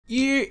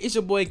Yeah, it's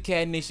your boy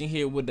Cat Nation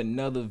here with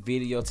another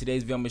video.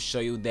 Today's video I'm gonna show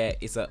you that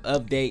it's an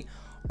update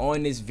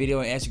on this video,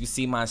 and as you can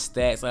see my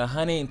stats,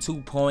 102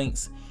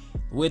 points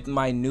with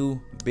my new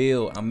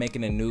build. I'm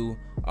making a new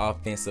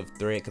offensive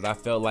threat because I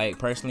felt like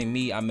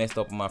personally I messed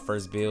up on my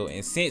first build,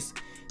 and since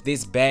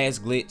this badge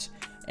glitch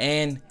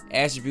and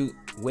attribute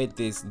with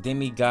this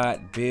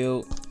demigod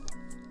build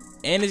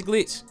and this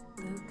glitch,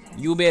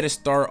 you'll be able to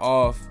start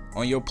off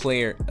on your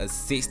player a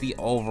 60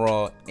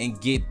 overall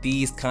and get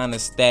these kind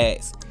of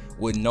stats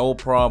with no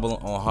problem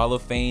on Hall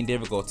of Fame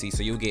difficulty.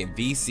 So you'll get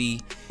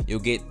VC, you'll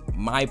get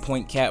my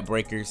point cap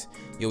breakers,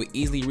 you'll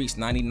easily reach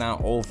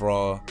 99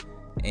 overall,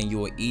 and you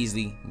will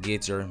easily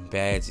get your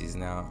badges.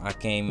 Now I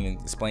can't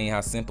even explain how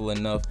simple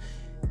enough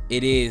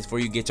it is for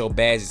you to get your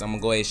badges. I'm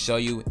gonna go ahead and show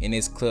you in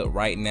this clip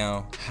right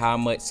now how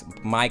much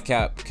my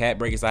cap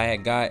breakers I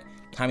had got,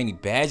 how many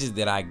badges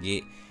did I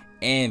get,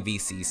 and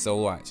VC. So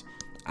watch,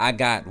 I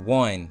got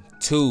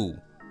two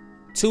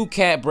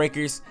cap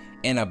breakers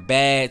and a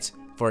badge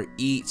for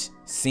each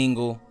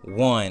single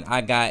one.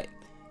 I got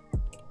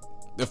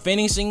the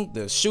finishing,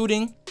 the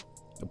shooting,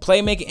 the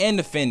playmaking, and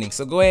defending.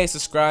 So go ahead and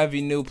subscribe if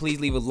you're new. Please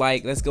leave a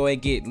like. Let's go ahead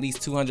and get at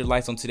least 200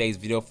 likes on today's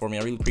video for me.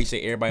 I really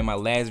appreciate everybody in my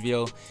last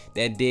video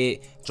that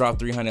did drop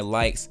 300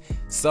 likes.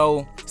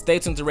 So stay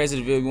tuned to the rest of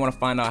the video if you want to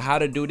find out how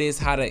to do this,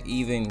 how to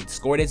even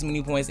score this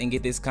many points and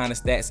get this kind of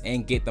stats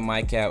and get the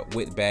MyCap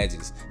with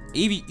badges.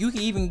 You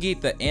can even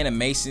get the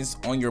animations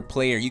on your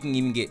player. You can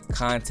even get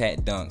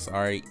contact dunks,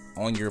 all right,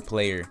 on your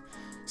player.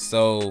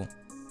 So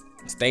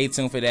stay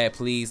tuned for that,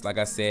 please. Like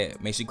I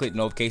said, make sure you click the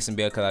notification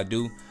bell because I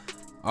do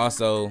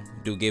also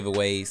do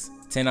giveaways,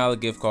 $10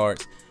 gift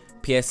cards,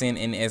 PSN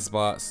and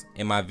Xbox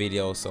in my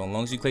videos. So as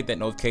long as you click that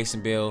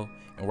notification bell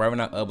and wherever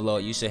I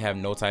upload, you should have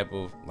no type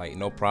of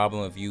no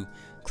problem if you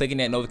clicking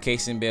that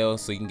notification bell,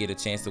 so you can get a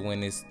chance to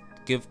win this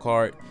gift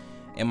card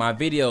in my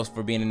videos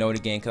for being a note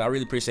again, because I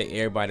really appreciate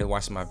everybody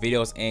watching my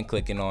videos and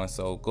clicking on.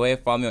 So go ahead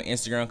and follow me on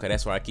Instagram because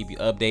that's where I keep you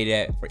updated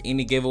at for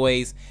any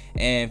giveaways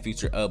and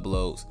future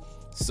uploads.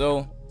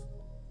 So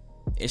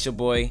it's your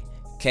boy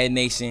Cat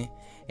Nation,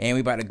 and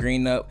we about to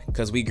green up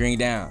because we green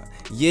down.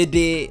 You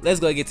did. Let's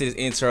go get to this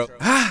intro.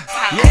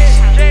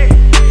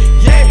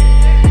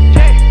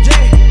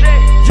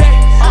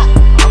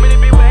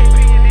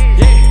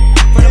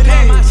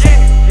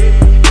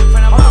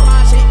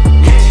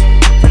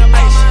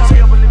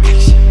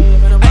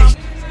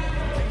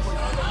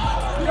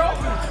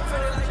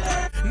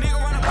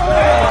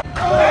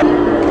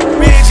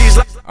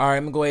 Alright,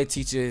 I'm gonna go ahead and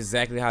teach you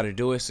exactly how to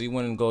do it. So you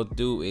want to go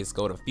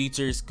to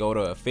features, go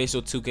to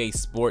official 2K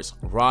sports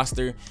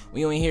roster.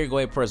 When you're in here, go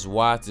ahead and press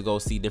Y to go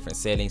see different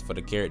settings for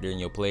the character and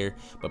your player,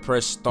 but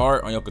press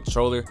start on your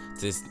controller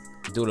to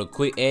do the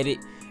quick edit.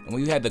 And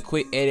when you have the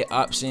quick edit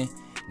option,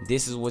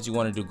 this is what you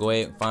want to do. Go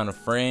ahead and find a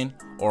friend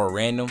or a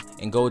random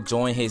and go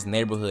join his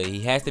neighborhood.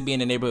 He has to be in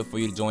the neighborhood for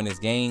you to join this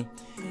game,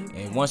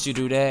 and once you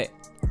do that,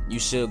 you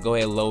should go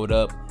ahead and load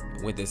up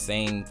with the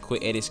same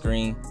quick edit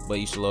screen, but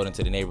you should load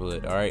into the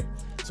neighborhood. All right,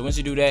 so once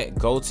you do that,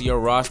 go to your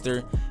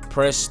roster,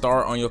 press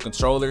start on your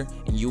controller,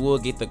 and you will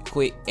get the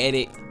quick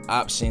edit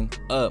option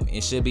up.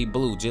 It should be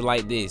blue, just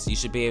like this. You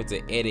should be able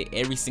to edit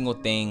every single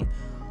thing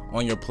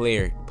on your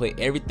player, put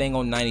everything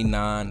on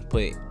 99,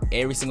 put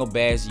every single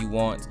badge you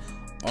want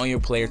on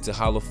your player to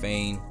Hall of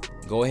Fame.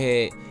 Go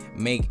ahead,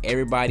 make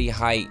everybody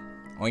height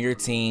on your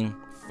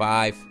team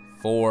 5'4"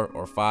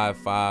 or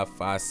 5'5",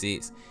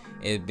 5'6".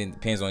 It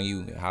depends on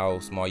you how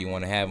small you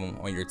want to have them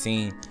on your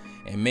team,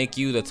 and make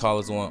you the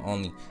tallest one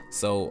only.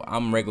 So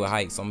I'm regular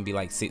height, so I'm gonna be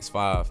like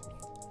 6'5",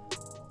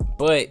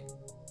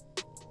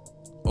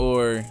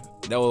 or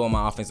that was on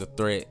my offensive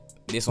threat.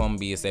 This one I'm gonna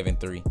be a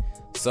 7'3".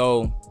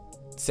 So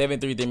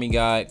 7'3"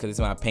 demigod because it's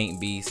my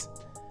paint beast.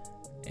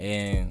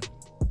 And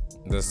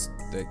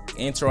the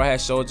intro I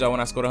had showed y'all when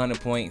I scored 100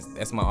 points,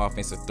 that's my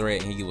offensive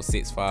threat, and he was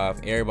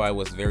 6'5". Everybody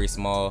was very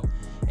small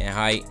in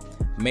height.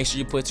 Make sure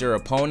you put your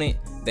opponent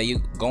that you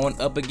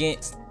going up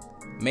against,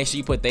 make sure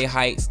you put their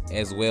heights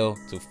as well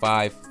to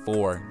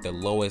 5'4", the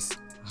lowest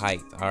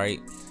height. All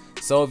right,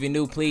 so if you're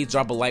new, please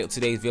drop a like on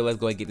today's video. Let's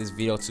go and get this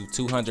video to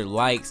 200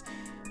 likes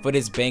for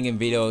this banging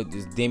video,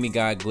 this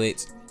demigod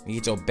glitch. You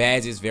get your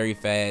badges very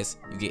fast.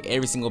 You get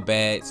every single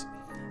badge.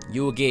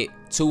 You will get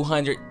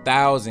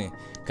 200,000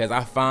 because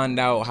I found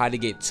out how to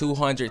get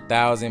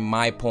 200,000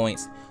 my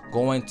points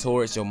going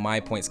towards your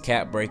my points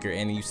cap breaker.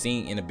 And you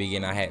seen in the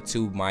beginning I had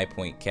 2 my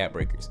point cap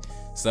breakers,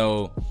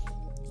 so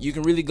you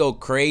can really go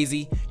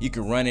crazy. You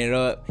can run it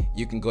up.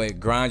 You can go ahead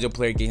and grind your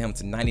player, get him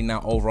to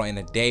 99 overall in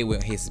a day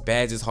with his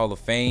badges Hall of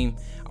Fame.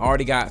 I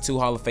already got 2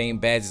 Hall of Fame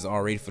badges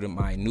already for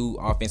my new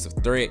offensive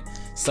threat,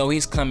 so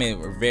he's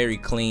coming very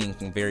clean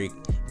and very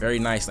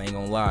nice. I ain't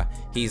gonna lie,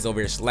 he's over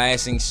here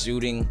slashing,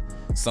 shooting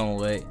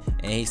somewhat,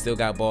 and he still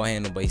got ball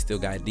handle, but he still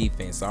got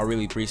defense. So I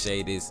really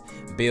appreciate this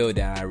build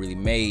that I really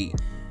made,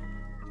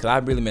 because I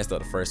really messed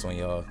up the first one,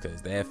 y'all,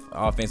 because that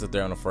offensive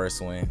threat on the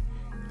first one,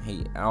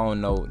 I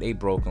don't know, they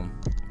broke him.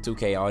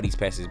 2K, all these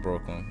patches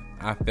broke him.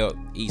 I felt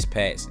each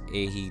patch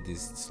he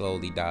just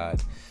slowly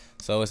died.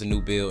 So it's a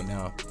new build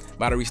now.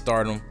 About to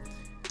restart him,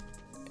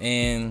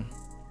 and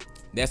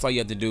That's all you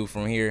have to do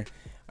from here.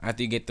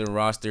 After you get the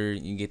roster,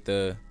 you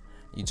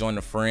join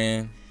the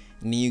friend,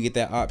 and then you get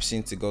that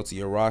option to go to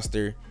your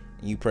roster,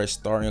 and you press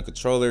start on your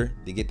controller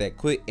to get that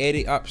quick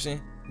edit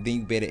option. Then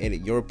you better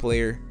edit your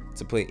player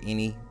to put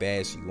any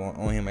badge you want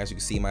on him. As you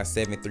can see, my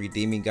 7-3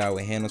 demon guy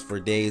with handles for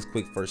days,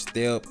 quick first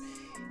step.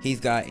 He's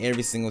got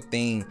every single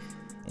thing,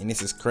 and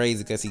this is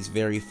crazy because he's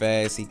very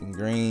fast. He can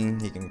green,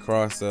 he can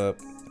cross up,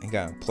 and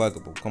got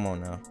unpluggable. Come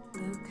on now.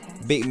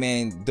 Okay. Big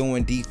man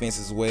doing defense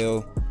as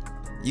well.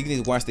 You can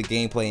just watch the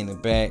gameplay in the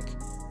back,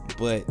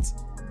 but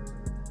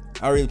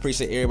I really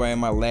appreciate everybody in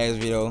my last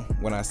video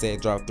when I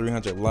said drop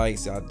 300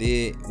 likes. Y'all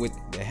did with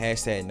the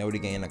hashtag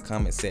 #NoTheGame in the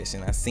comment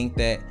section. I synced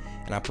that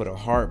and I put a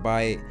heart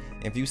by it.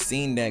 If you've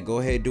seen that, go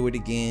ahead, do it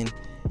again.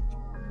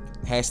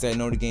 Hashtag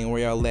 #NoTheGame,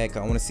 where y'all at?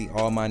 I want to see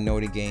all my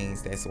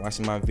NoTheGames that's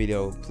watching my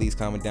video. Please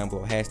comment down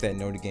below hashtag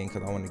 #NoTheGame,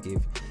 because I want to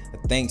give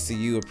a thanks to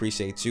you.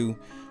 Appreciate you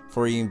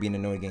for even being a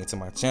NoTheGame to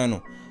my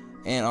channel.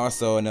 And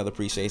also another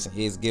appreciation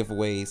is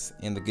giveaways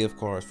and the gift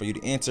cards for you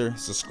to enter.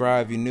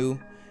 Subscribe if you're new,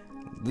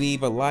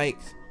 leave a like,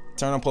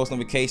 turn on post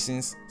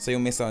notifications so you'll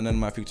miss out none of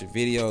my future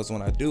videos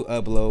when I do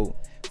upload.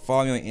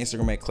 Follow me on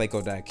Instagram at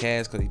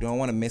clayco.cash, because you don't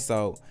want to miss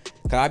out,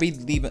 because I be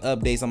leaving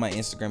updates on my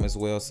Instagram as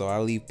well. So I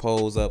leave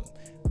polls up,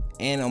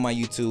 and on my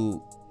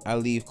YouTube I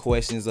leave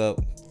questions up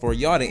for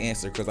y'all to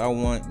answer, because I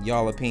want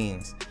y'all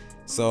opinions.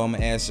 So I'm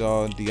gonna ask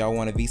y'all, do y'all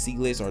want a VC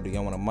glitch, or do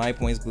y'all want a my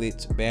points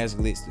glitch, badge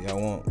glitch?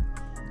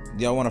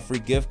 Do y'all want a free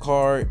gift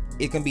card?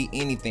 It can be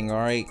anything. All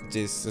right,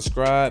 just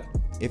subscribe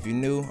if you're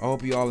new. I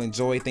hope you all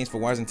enjoy. Thanks for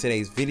watching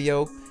today's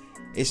video.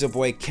 It's your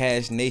boy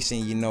Cash Nation.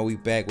 You know we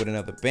back with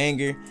another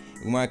banger.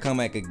 We might come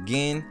back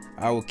again.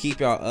 I will keep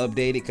y'all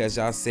updated, because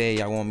y'all said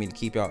y'all want me to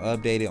keep y'all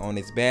updated on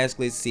this badge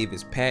glitch, see if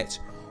it's patched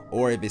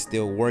or if it's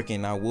still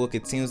working. I will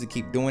continuously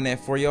keep doing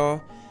that for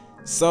y'all,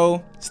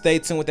 so stay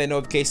tuned with that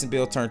notification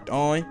bell turned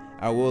on.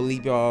 I will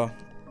leave y'all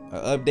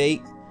an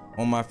update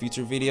on my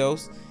future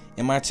videos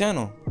and my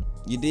channel.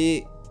 You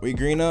did. We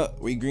green up,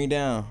 we green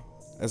down.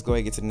 Let's go ahead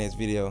and get to the next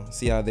video.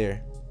 See y'all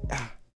there.